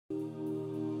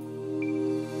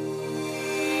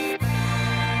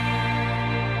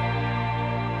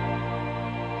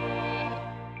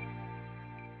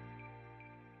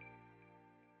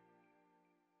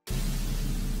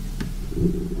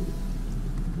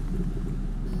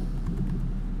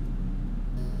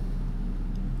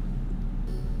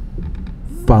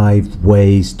5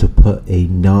 ways to put a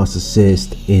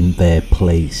narcissist in their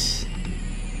place.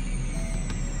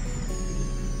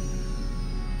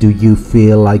 Do you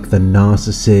feel like the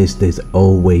narcissist is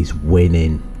always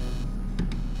winning?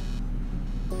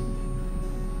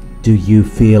 Do you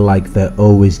feel like they're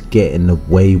always getting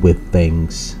away with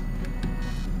things?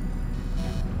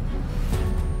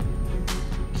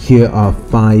 Here are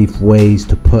 5 ways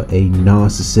to put a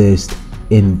narcissist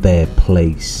in their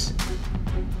place.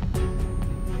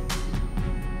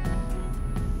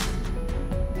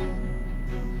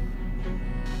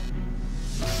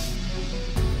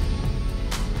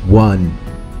 One,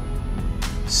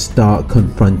 start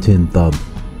confronting them.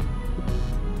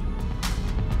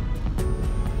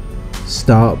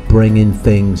 Start bringing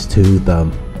things to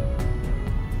them.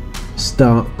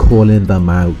 Start calling them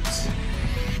out.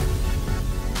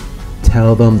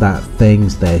 Tell them that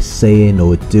things they're saying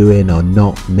or doing are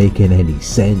not making any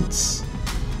sense.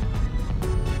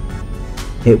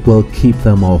 It will keep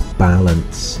them off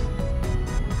balance.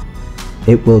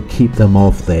 It will keep them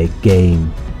off their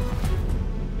game.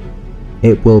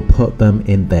 It will put them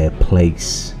in their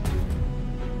place.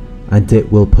 And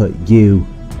it will put you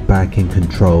back in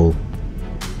control.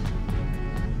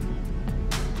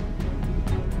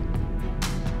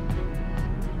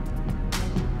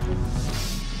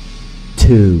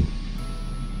 Two,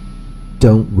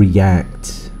 don't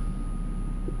react.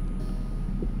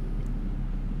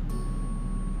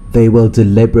 They will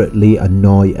deliberately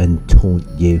annoy and taunt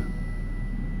you.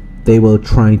 They will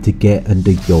try to get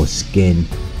under your skin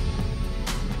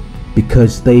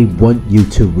because they want you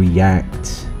to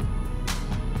react.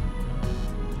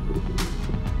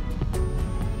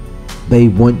 They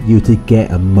want you to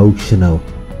get emotional.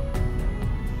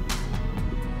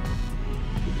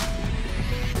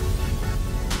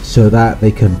 So that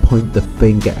they can point the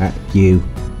finger at you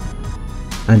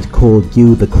and call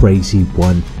you the crazy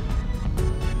one,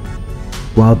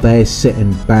 while they're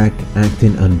sitting back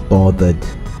acting unbothered.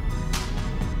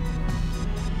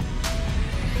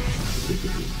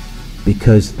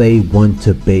 Because they want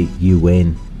to bait you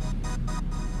in.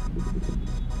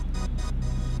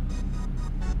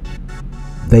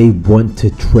 They want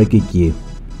to trigger you.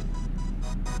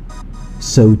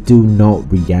 So do not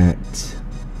react.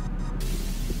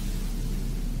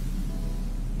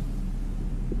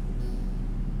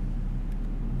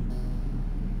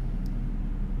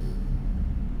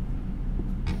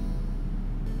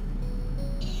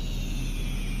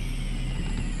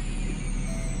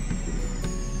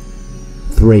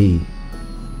 Three,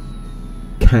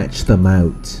 catch them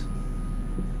out.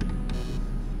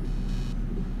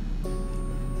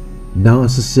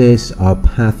 Narcissists are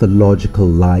pathological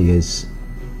liars.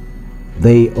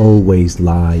 They always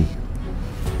lie.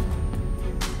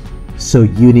 So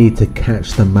you need to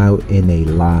catch them out in a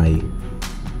lie.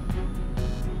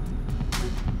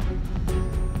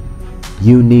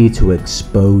 You need to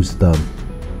expose them.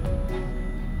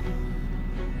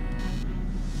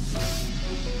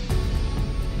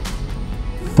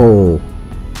 4.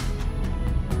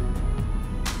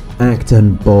 Act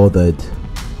unbothered.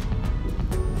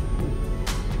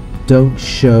 Don't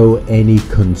show any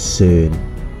concern.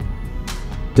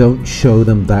 Don't show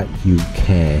them that you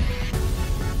care.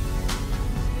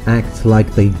 Act like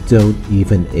they don't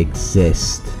even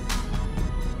exist.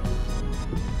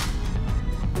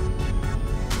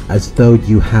 As though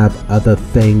you have other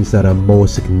things that are more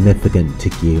significant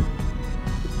to you.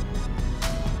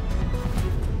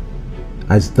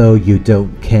 As though you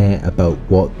don't care about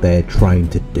what they're trying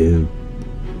to do.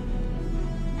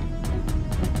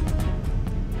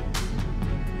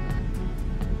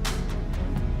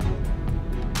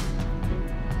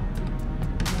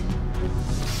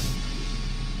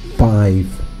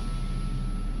 Five,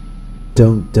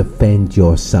 don't defend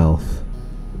yourself.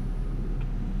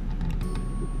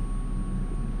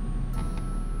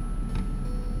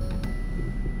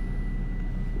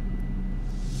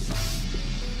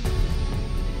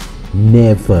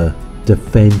 Never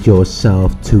defend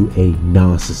yourself to a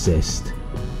narcissist.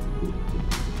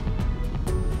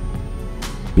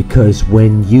 Because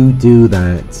when you do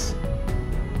that,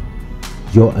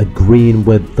 you're agreeing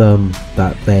with them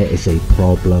that there is a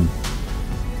problem.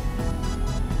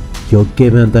 You're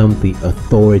giving them the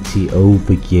authority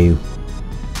over you.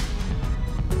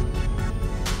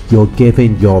 You're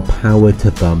giving your power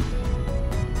to them.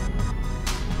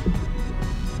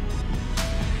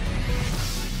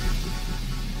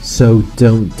 So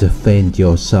don't defend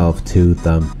yourself to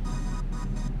them.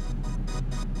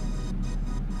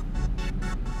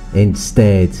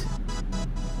 Instead,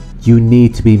 you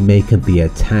need to be making the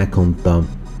attack on them.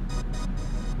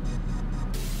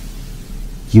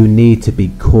 You need to be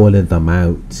calling them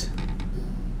out.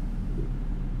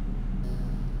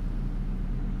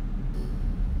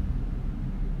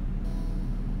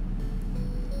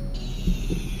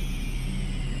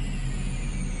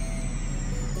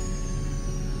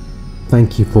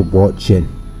 Thank you for watching.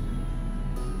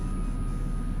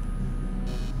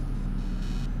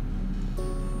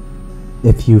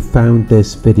 If you found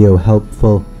this video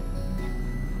helpful,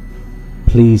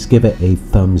 please give it a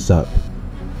thumbs up.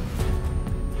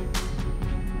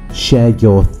 Share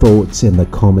your thoughts in the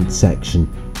comment section.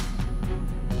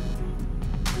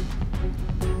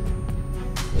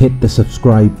 Hit the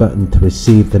subscribe button to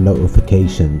receive the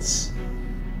notifications.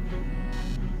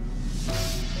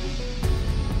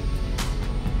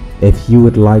 If you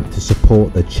would like to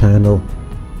support the channel,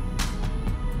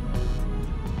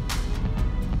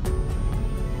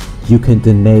 you can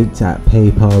donate at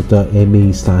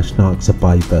paypal.me/Narc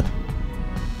Survivor.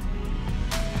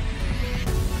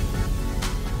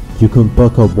 You can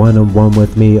book a one-on-one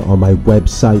with me on my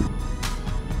website.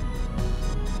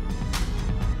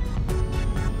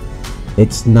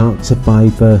 It's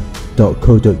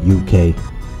narcsurvivor.co.uk.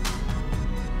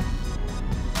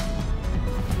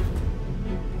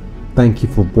 Thank you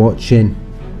for watching,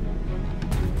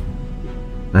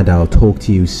 and I'll talk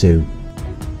to you soon.